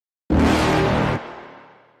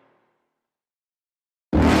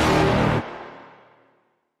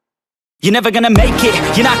You're never gonna make it,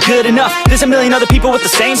 you're not good enough. There's a million other people with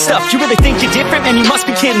the same stuff. You really think you're different? Man, you must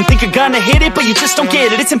be kidding. Think you're gonna hit it, but you just don't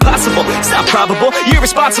get it. It's impossible, it's not probable, you're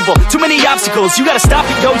irresponsible. Too many obstacles, you gotta stop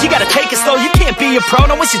it, yo. You gotta take it slow, you can't be a pro.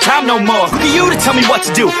 Don't waste your time no more. Who are you to tell me what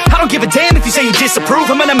to do? I don't give a damn if you say you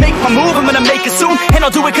disapprove. I'm gonna make my move, I'm gonna make it soon. And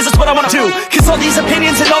I'll do it cause it's what I wanna do. Cause all these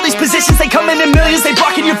opinions and all these positions, they come in millions. They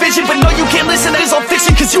blocking your vision, but no, you can't listen. That is all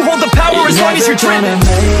fiction, cause you hold the power as long as you're dreaming.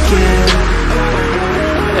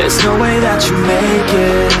 There's no way that you make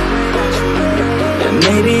it. And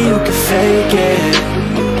maybe you could fake it,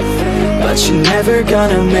 but you're never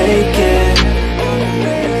gonna make it.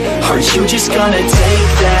 Are you just gonna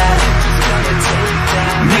take that?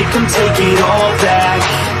 Make them take it all back.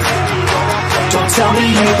 Don't tell me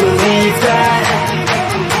you believe that.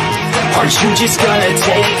 Are you just gonna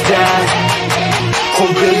take that? Or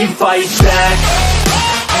will you fight back?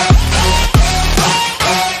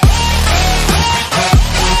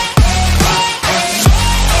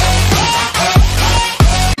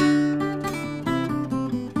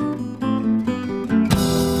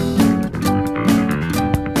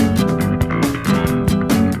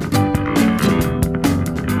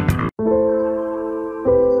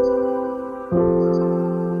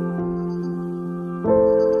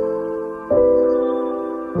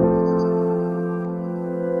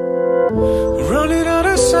 Running out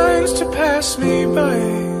of signs to pass me by.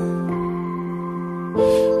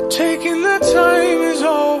 Taking the time is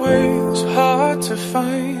always hard to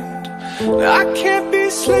find. I can't be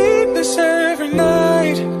sleepless every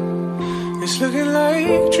night. It's looking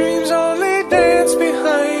like dreams only dance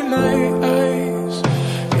behind my eyes.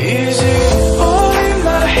 Is it all in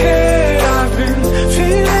my head? I've been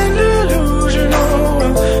feeling delusional.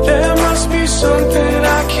 Well, there must be something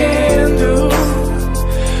I can do.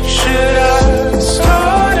 Should I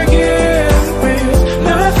start again with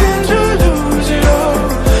nothing to lose at all?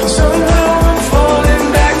 Somehow I'm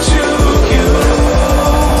falling back to you.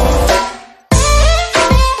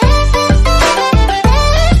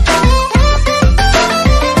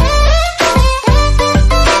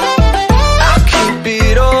 I keep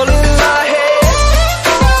it all in my head.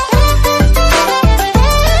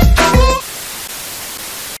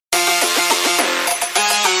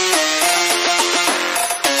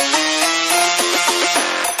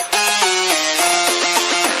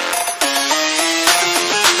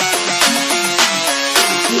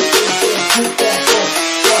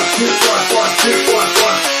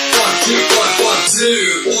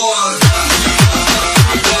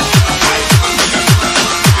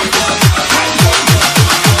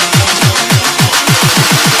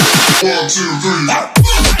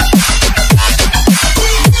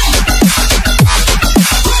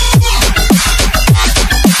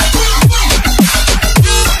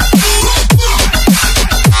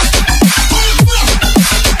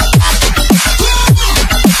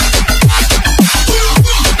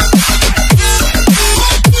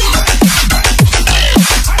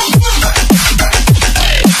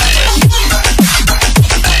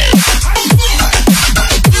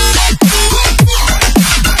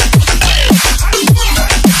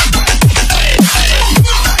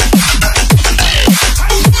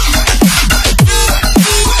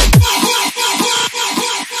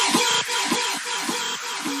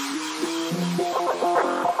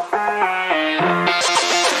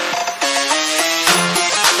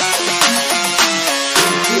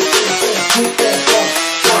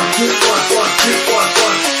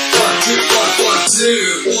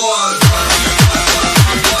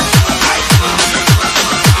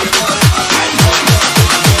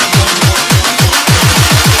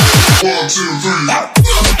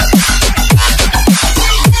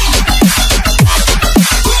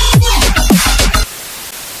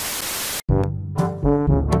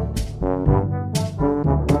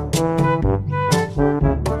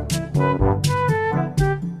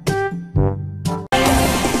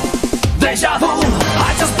 Deja vu,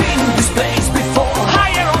 I just been in this place before.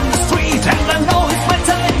 Higher on the street, and I know it's my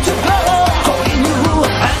time to go. Calling you,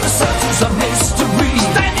 and the surface of mystery.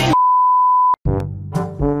 Standing.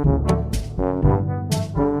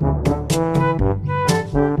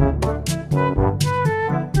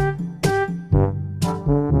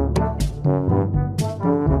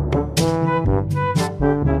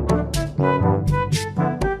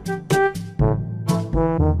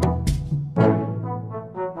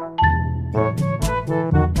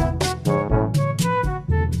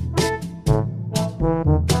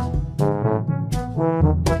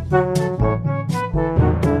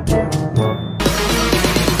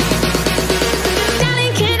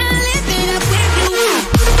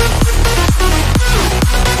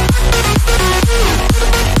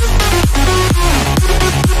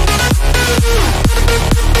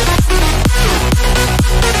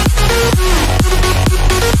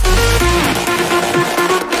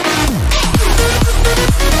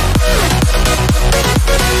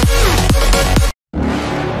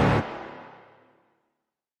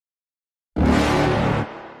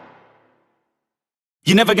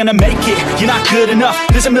 You're never gonna make it, you're not good enough.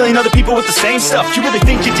 There's a million other people with the same stuff. You really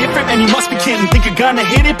think you're different, man, you must be kidding. Think you're gonna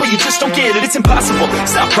hit it, but you just don't get it. It's impossible,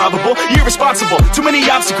 it's not probable, you're irresponsible. Too many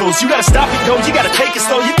obstacles, you gotta stop it, yo. You gotta take it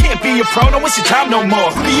slow, you can't be a pro, don't waste your time no more.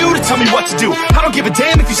 Who are you to tell me what to do? I don't give a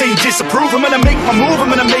damn if you say you disapprove. I'm gonna make my move, I'm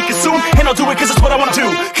gonna make it soon. And I'll do it cause it's what I wanna do.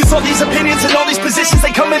 Cause all these opinions and all these positions, they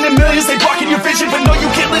come in millions, they blocking your vision. But no, you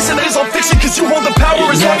can't listen, it is all fiction. Cause you hold the power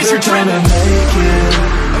as long as you're dreaming.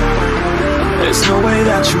 There's no way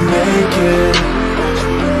that you make it.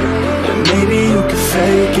 And maybe you can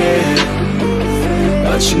fake it,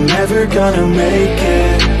 but you're never gonna make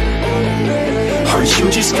it. Are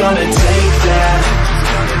you just gonna take that?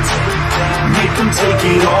 Make them take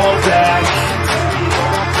it all back.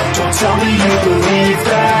 Don't tell me you believe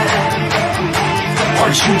that.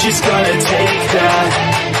 Are you just gonna take that?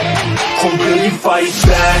 Or will you fight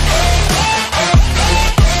back?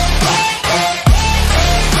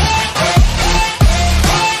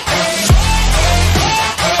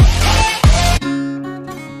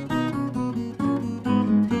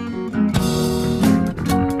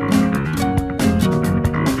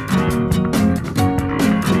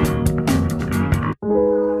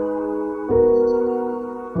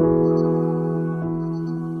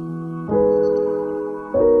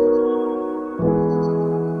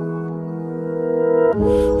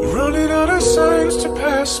 Running out of signs to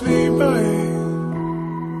pass me by.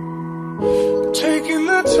 Taking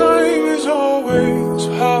the time is always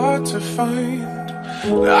hard to find.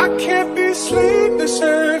 I can't be sleepless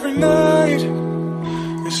every night.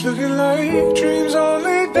 It's looking like dreams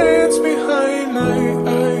only dance behind my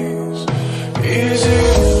eyes. Is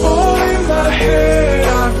it all in my head?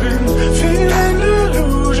 I've been feeling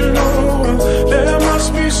delusional. There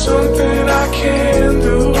must be something I can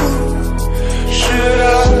do. Should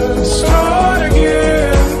I start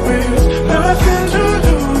again with nothing to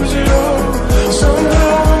lose at all?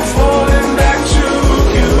 Somehow I'm falling back to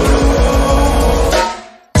you.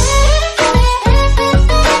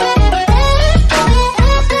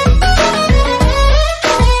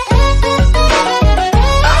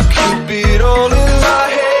 I keep it all in my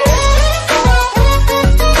head.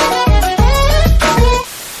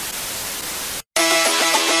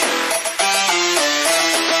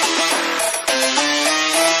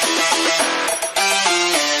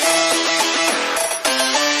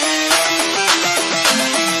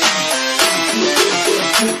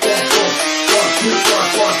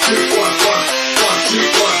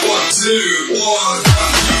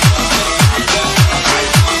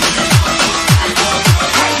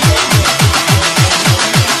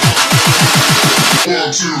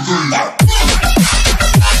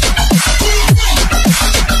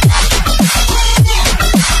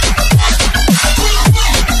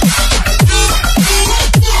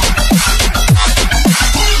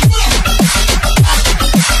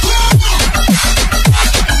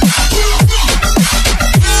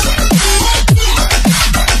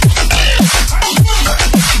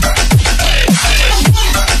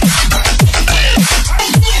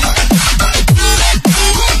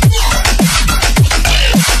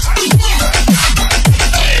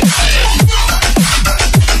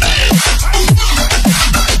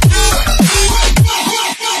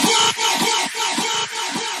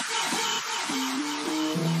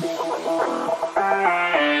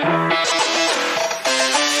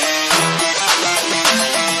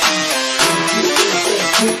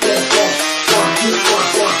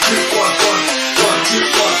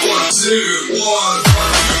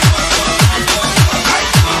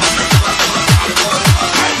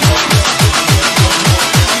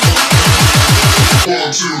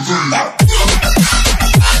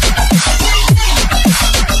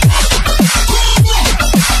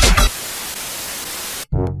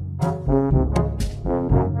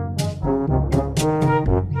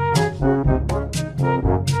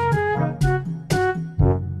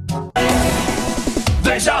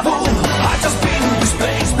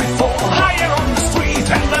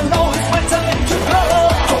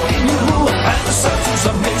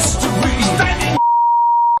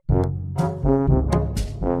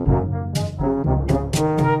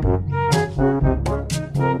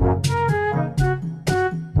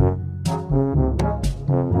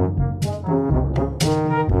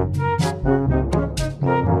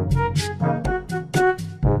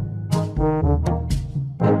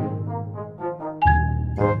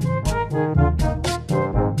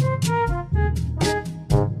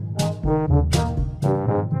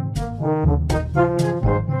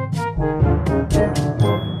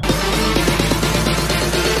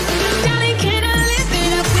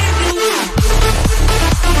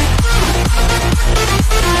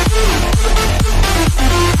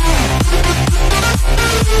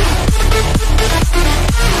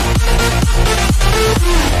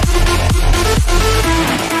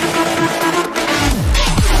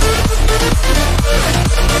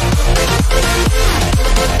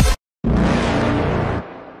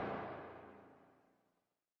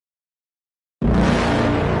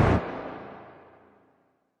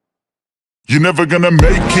 You're never gonna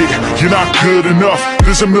make it, you're not good enough.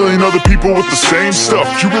 There's a million other people with the same stuff.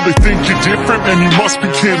 You really think you're different? Man, you must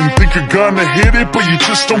be kidding. Think you're gonna hit it, but you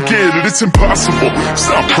just don't get it. It's impossible,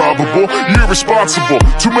 it's not probable, you're irresponsible.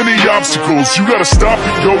 Too many obstacles, you gotta stop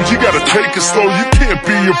it, yo. You gotta take it slow, you can't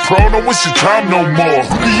be a pro, don't waste your time no more.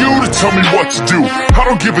 Who are you to tell me what to do? I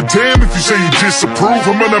don't give a damn if you say you disapprove.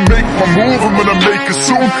 I'm gonna make my move, I'm gonna make it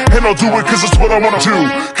soon, and I'll do it cause it's what I wanna do.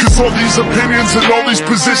 Cause all these opinions and all these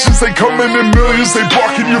positions, they come in millions, they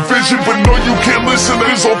blocking your vision. But no, you can't listen, that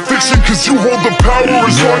is all fiction. Cause you hold the power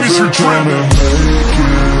as long as you're dreaming.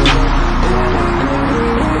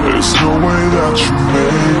 There's no way that you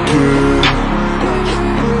make it.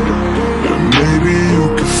 And maybe you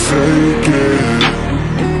could fake it,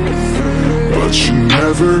 but you're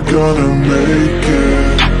never gonna make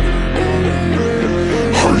it.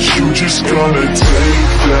 Are you just gonna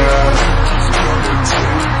take that?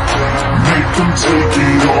 Make them take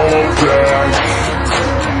it all back.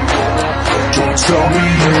 Don't tell me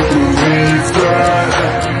you believe that.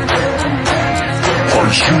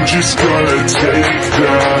 Are you just gonna take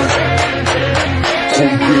that?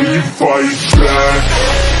 Or will you fight back?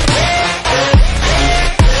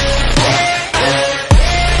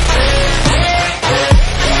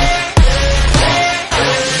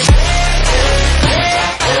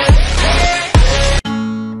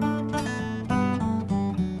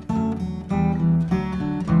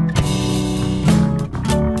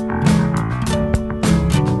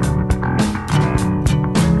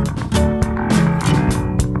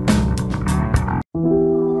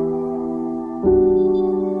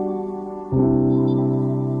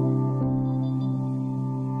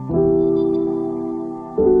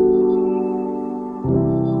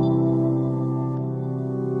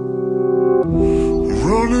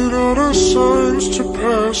 Running out of signs to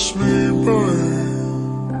pass me by.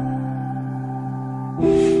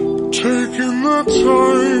 Taking the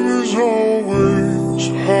time is always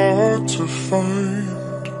hard to find.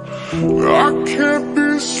 I can't be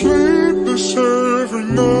sleepless every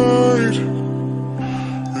night.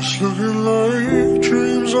 It's looking like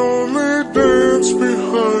dreams only dance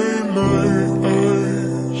behind my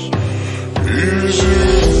eyes. Is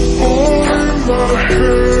it all in my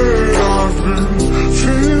head? I've been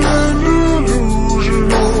feeling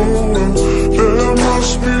delusional. There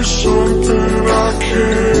must be something I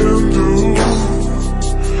can do.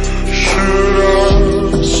 Should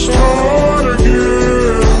I start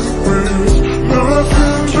again with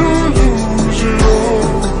nothing to lose at all?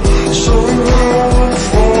 Somehow I'm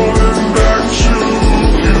falling back to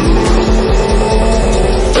you.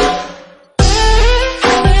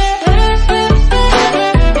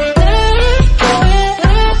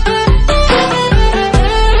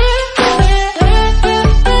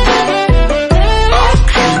 I'll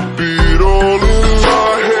keep it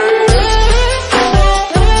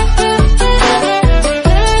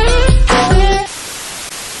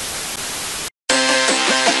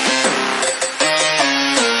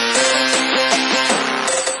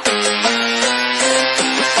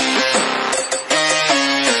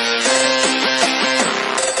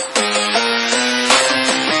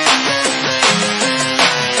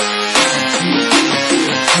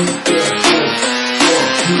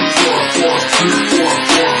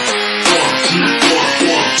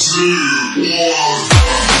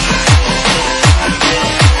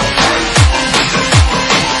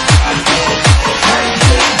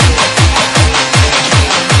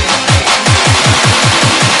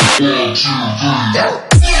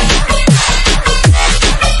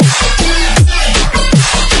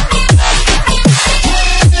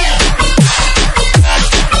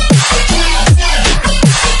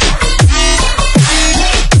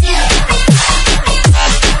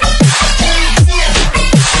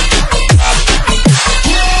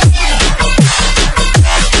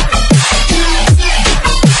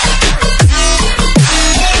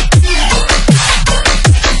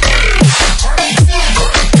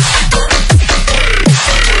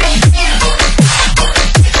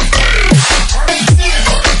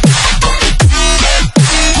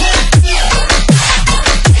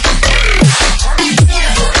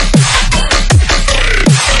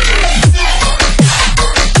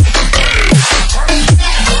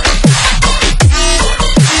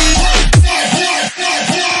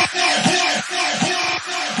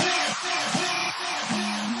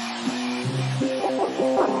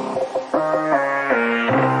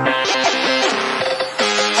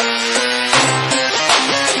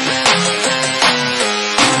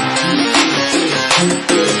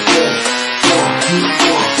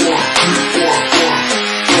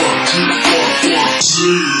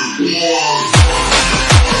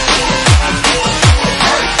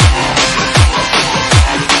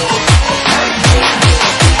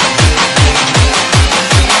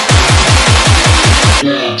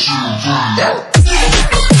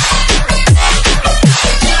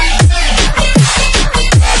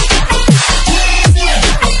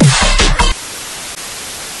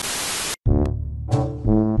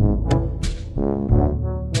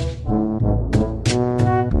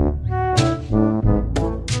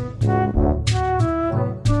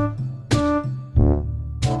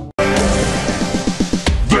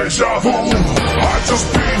deja vu. I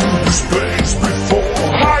just been this place before.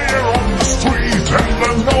 Higher on the street, and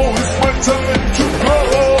I know it's my time to go.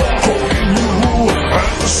 Calling you,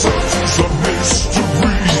 and the search is a mystery.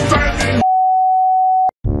 Standing.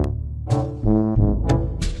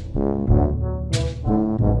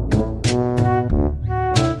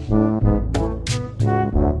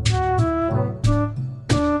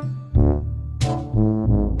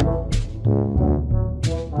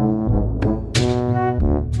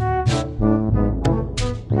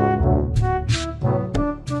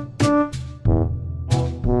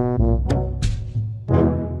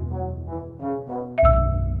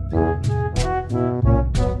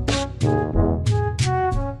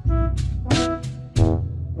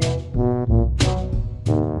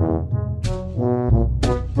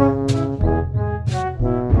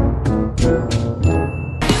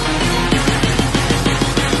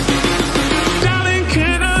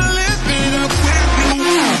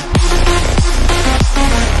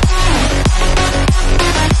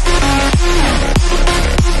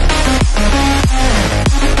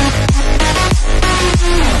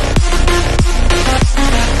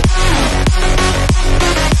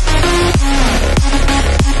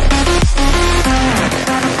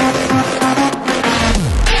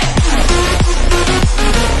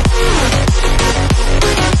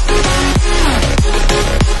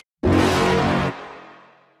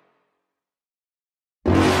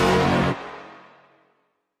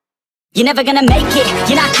 You're never gonna make it,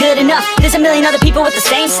 you're not good enough. There's a million other people with the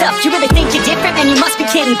same stuff. You really think you're different? Man, you must be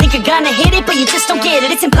kidding. Think you're gonna hit it, but you just don't get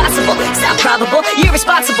it. It's impossible, it's not probable, you're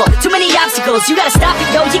irresponsible. Too many obstacles, you gotta stop it,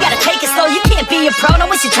 yo. You gotta take it slow, you can't be a pro.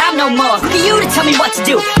 Don't waste your time no more. Who are you to tell me what to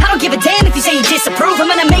do? I don't give a damn if you say you disapprove. I'm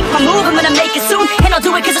gonna make my move, I'm gonna make it soon. And I'll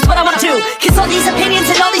do it cause it's what I wanna do. Cause all these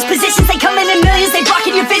opinions and all these positions, they come in millions. They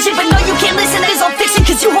blocking your vision, but no, you can't listen. That is all fiction,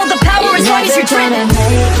 cause you hold the power as long as you're driven.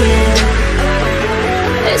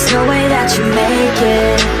 There's no way that you make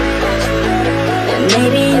it. And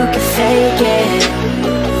maybe you can fake it,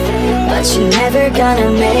 but you're never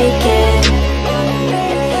gonna make it.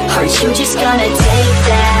 Are you just gonna take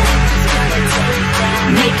that?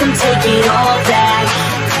 Make them take it all back.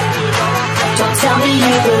 Don't tell me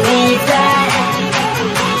you believe that.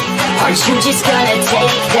 Are you just gonna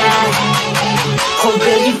take that? Or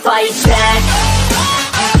will you fight back?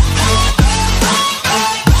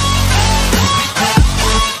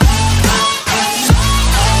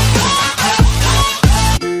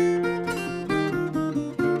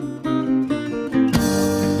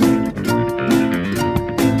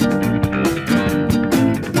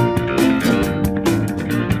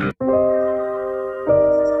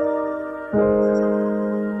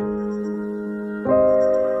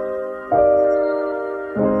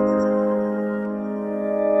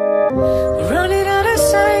 Running out of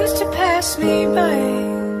signs to pass me by.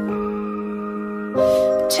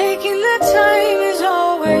 Taking the time is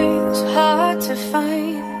always hard to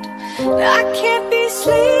find. I can't be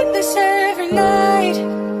sleepless every night.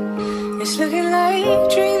 It's looking like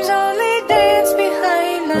dreams only dance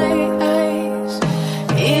behind my eyes.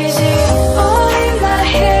 Is it all in my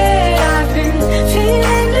head? I've been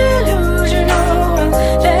feeling delusional.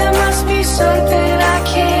 There must be something I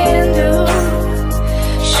can do.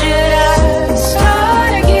 Should I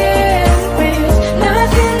start again with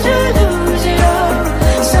nothing to lose at all?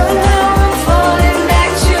 Somehow I'm falling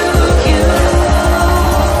back to you.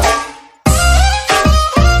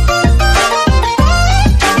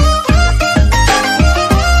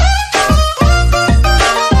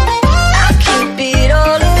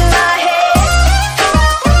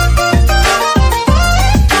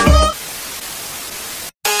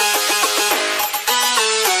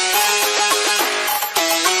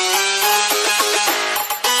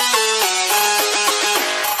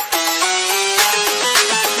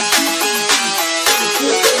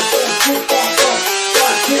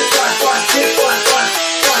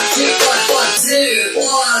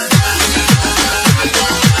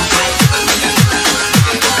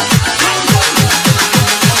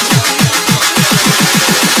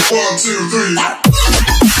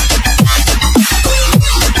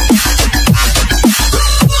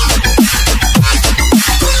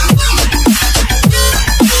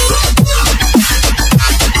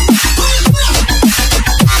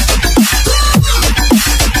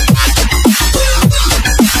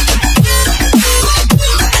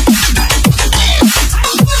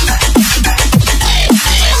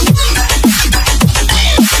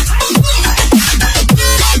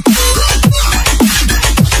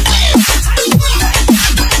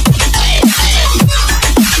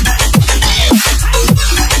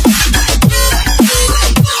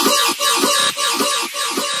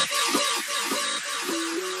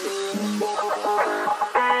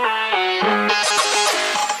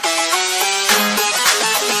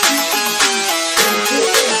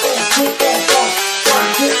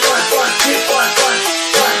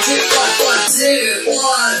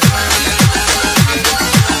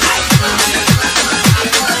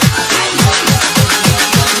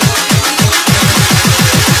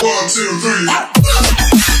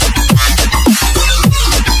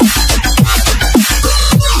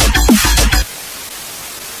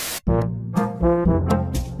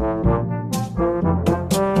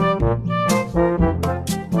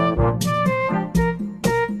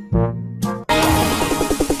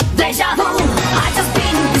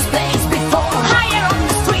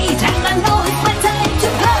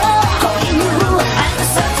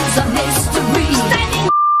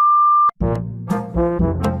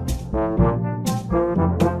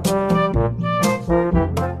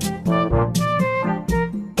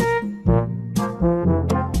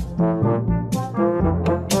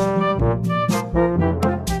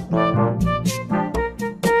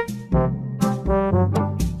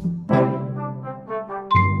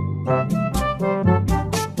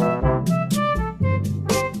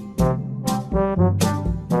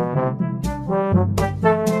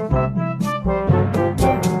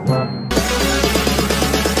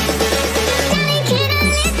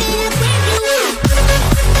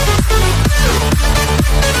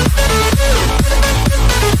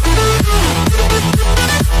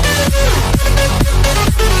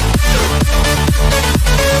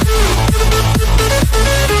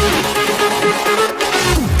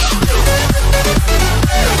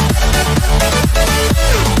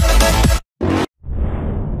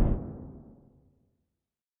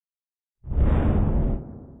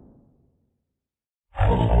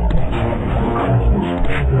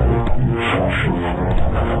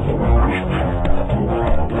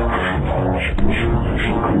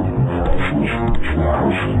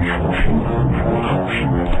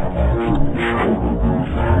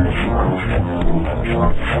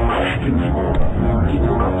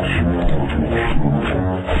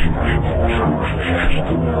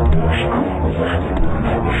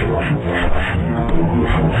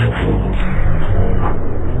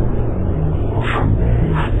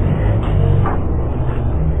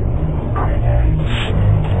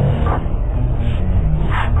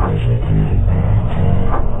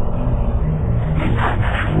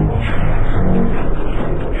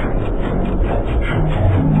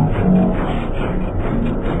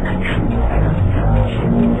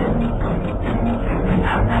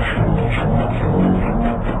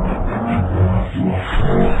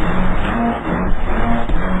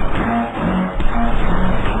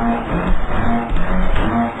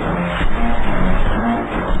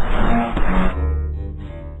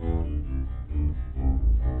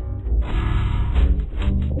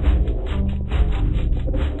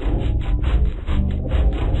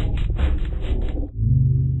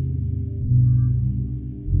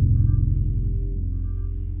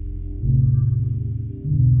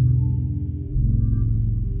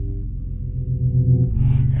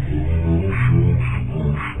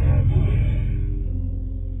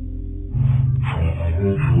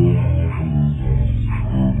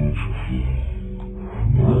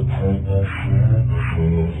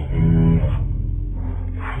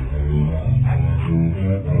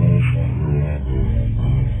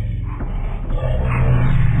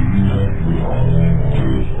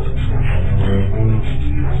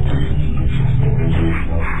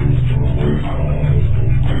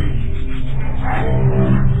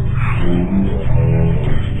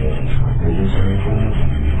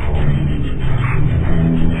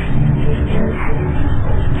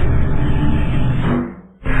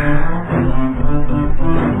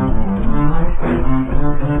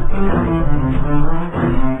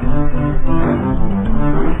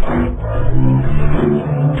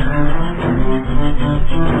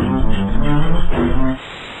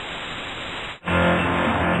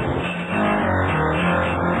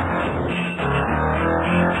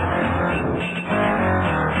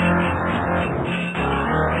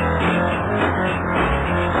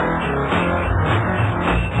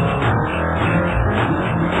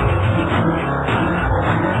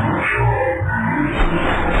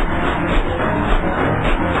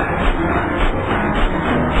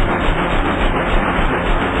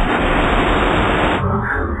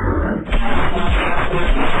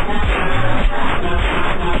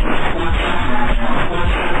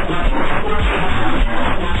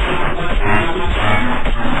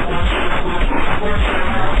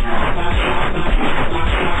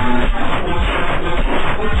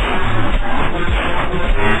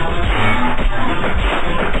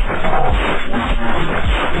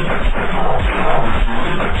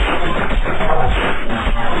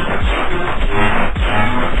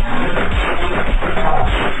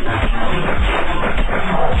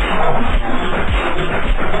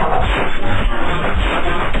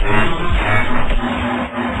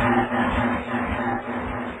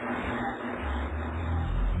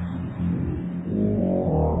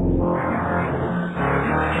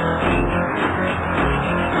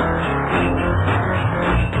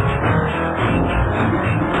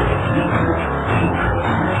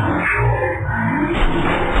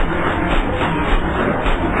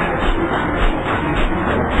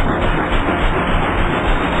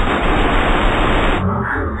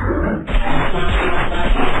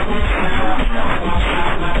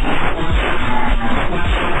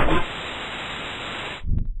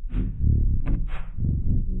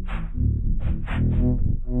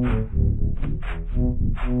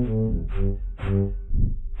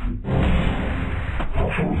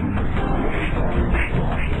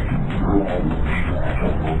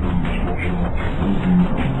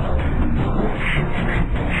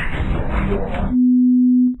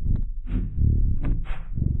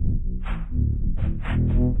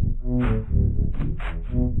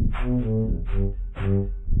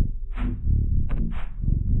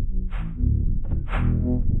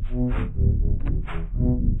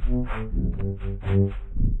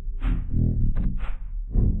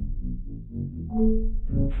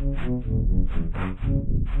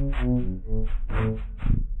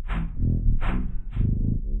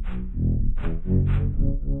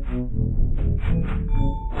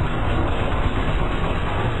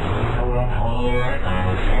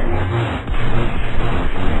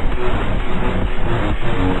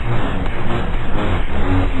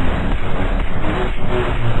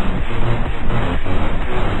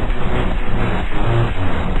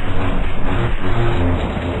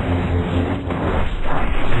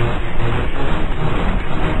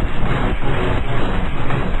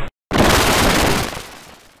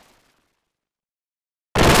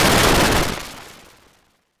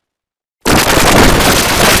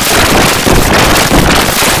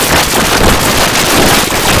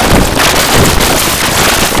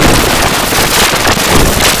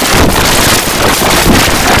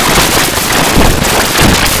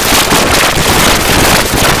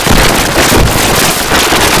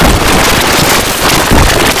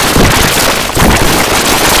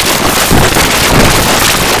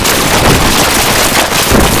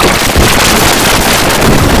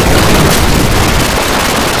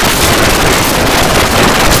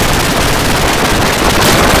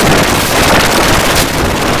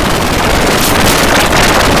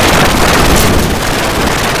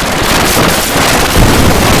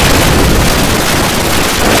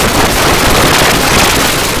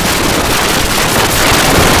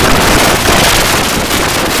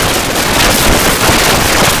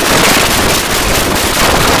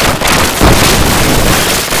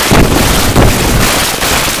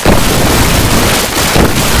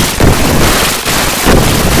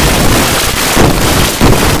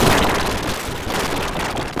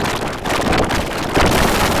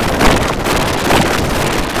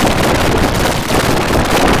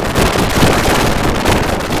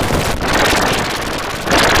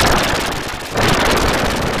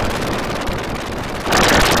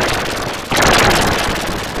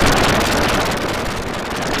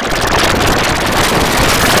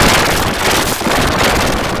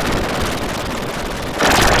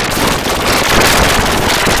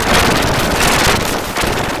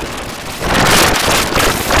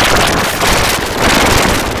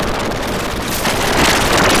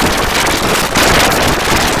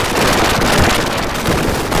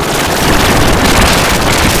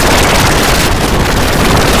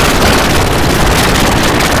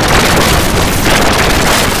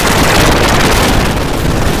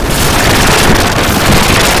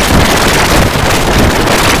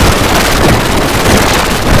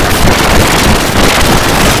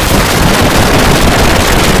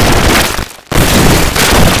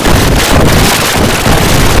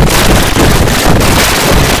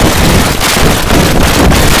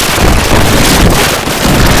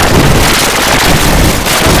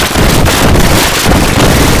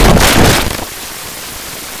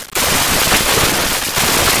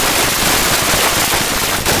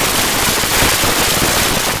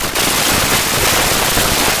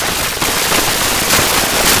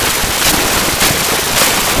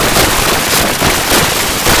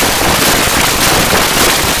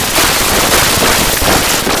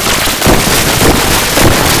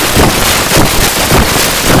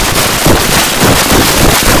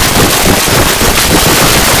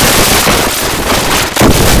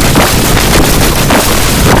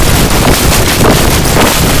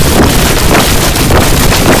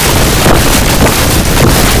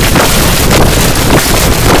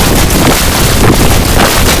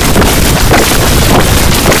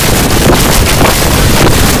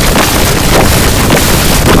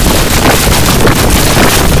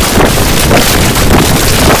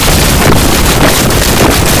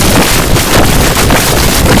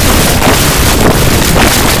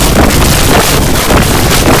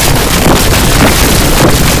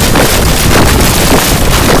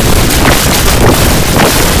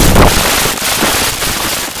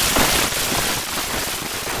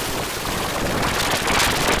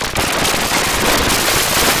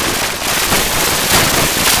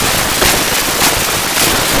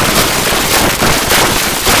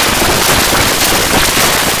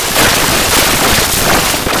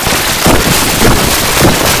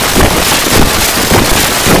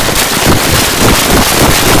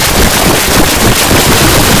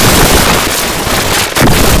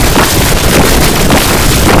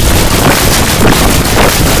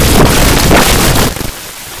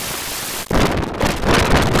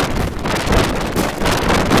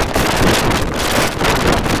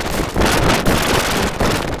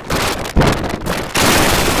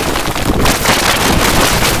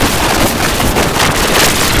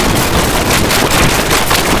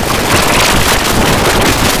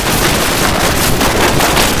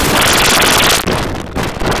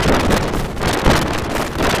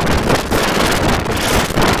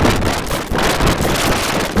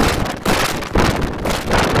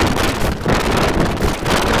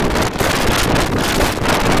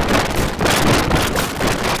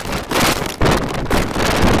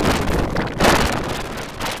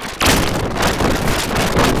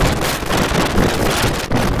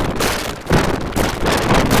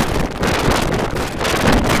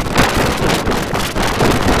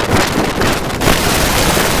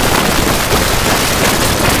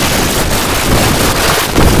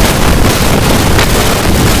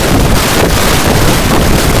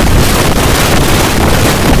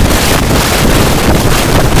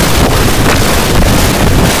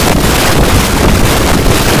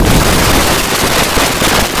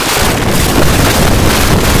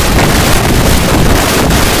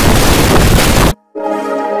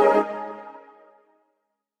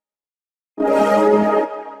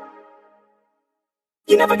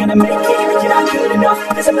 never gonna make it. You're not good enough,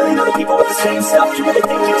 there's a million other people with the same stuff. You really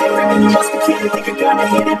think you're different, man, you must be kidding. Think you're gonna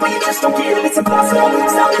hit it, but you just don't get it. It's impossible,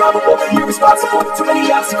 it's not probable, you're irresponsible. Too many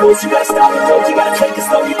obstacles, you gotta stop and go. You gotta take it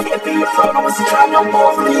slow, you can't be a pro. No one's to try no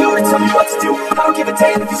more, who are you to tell me what to do? I don't give a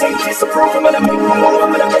damn if you say you disapprove. I'm gonna make my move,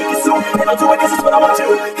 I'm gonna make it soon. And I'll do it cause it's what I want to.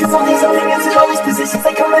 Cause all these opinions and all these positions,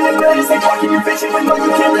 they come in millions. They block in your vision, but no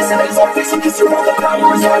you can't listen. It's all fiction cause you're all the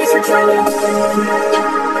power as long as you're drilling.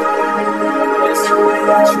 It's the way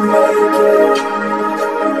that you make it.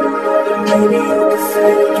 And maybe you can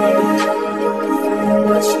fake it,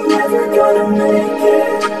 but you're never gonna make it.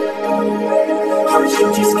 Or you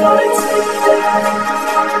just gotta take that.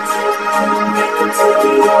 Make them take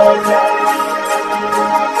it all back.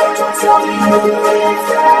 Don't tell me you believe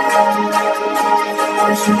that.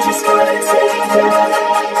 Or you just gotta take that.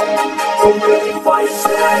 Don't really fight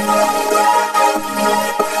back.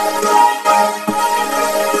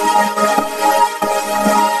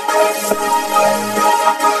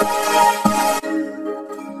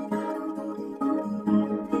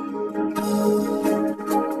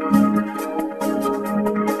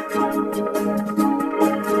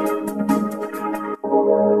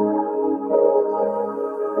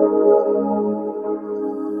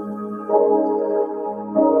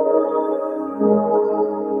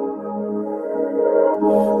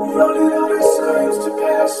 Running out of signs to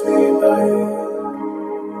pass me by.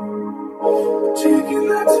 Taking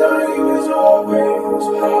that time is always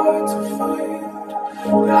hard to find.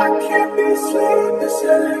 I can't be sleepless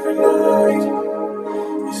every night.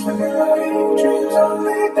 It's looking like dreams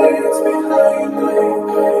only dance behind my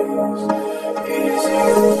eyes. Easy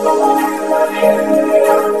to fall in my head,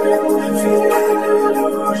 feeling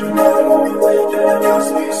delusional. There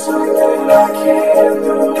must be something I can't do.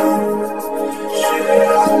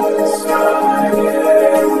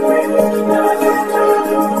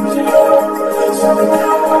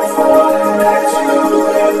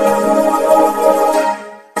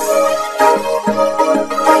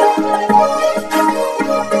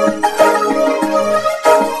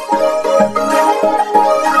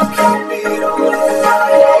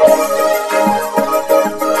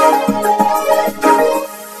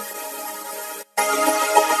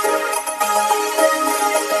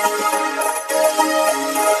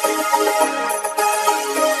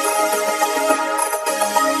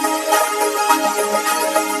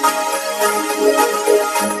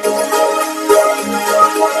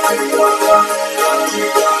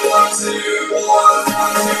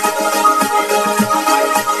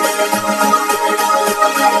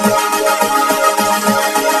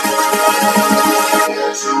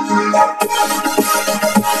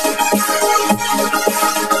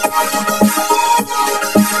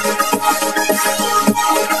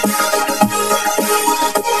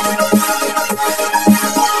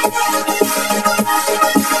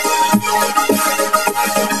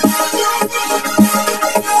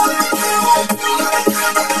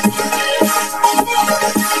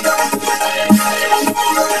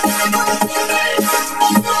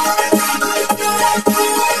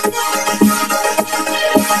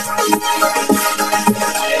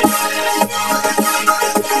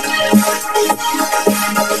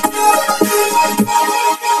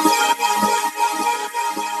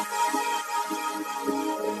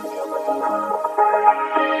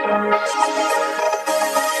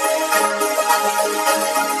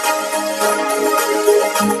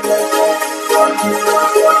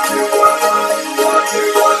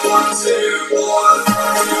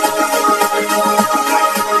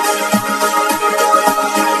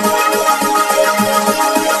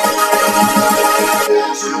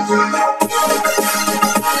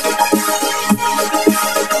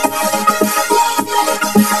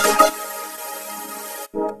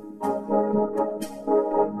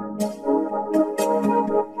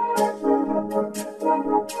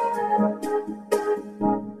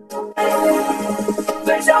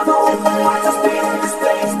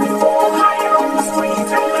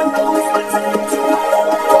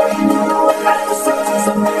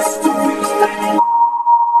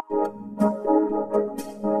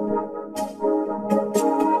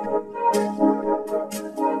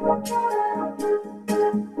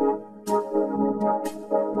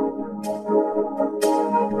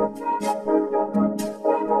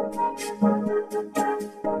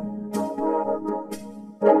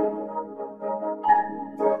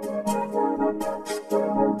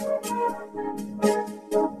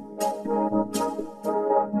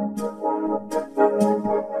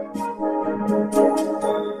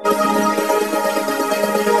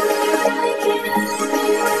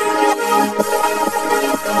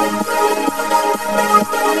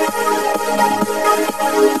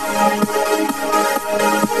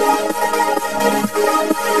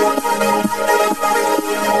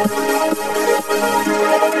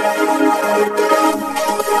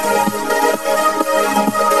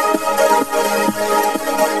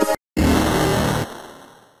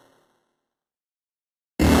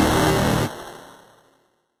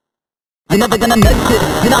 You're never gonna make it,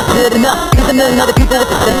 you're not good enough. There's a million other people with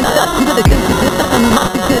the same stuff. You really think you're different and you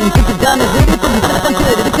must be kidding. Think you're gonna hit it, but you just don't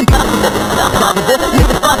get it. It's impossible, it's not probable, it's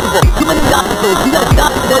impossible. Too many obstacles, you gotta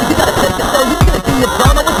stop it there. You gotta take it there, you should've seen your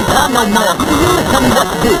drama. What's your time no more? You tell me what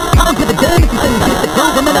to do. I don't give a damn if you say you get the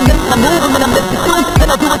groove. And then I miss, I move, and then I miss the tune. And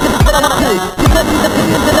I'll do it just what I wanna do. You've had these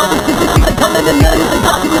opinions and all these conditions that come in the millions and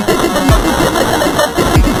blocking your vision. And most of you like I'm invested,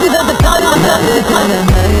 you can see that the time I'm not here. I'm not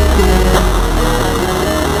here.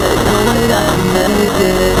 I made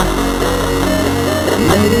it.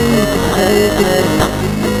 Maybe you can take it.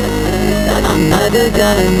 I'm never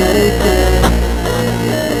gonna make it.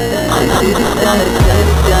 I see the sky,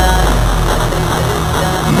 take it.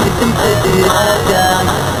 You can take it all down.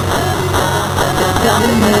 Come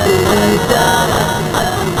and make it later.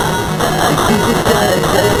 I see the sky,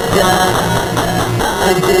 take it.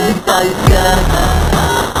 I see the sky.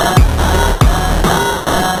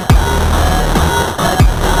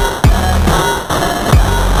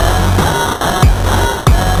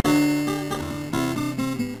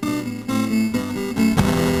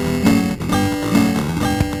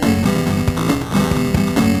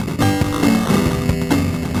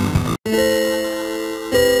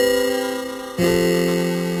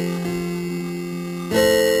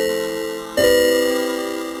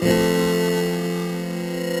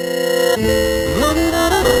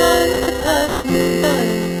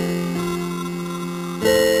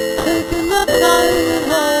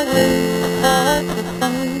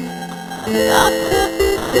 I could be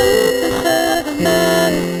deep inside the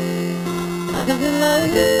night.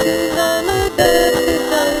 Like it, I'm a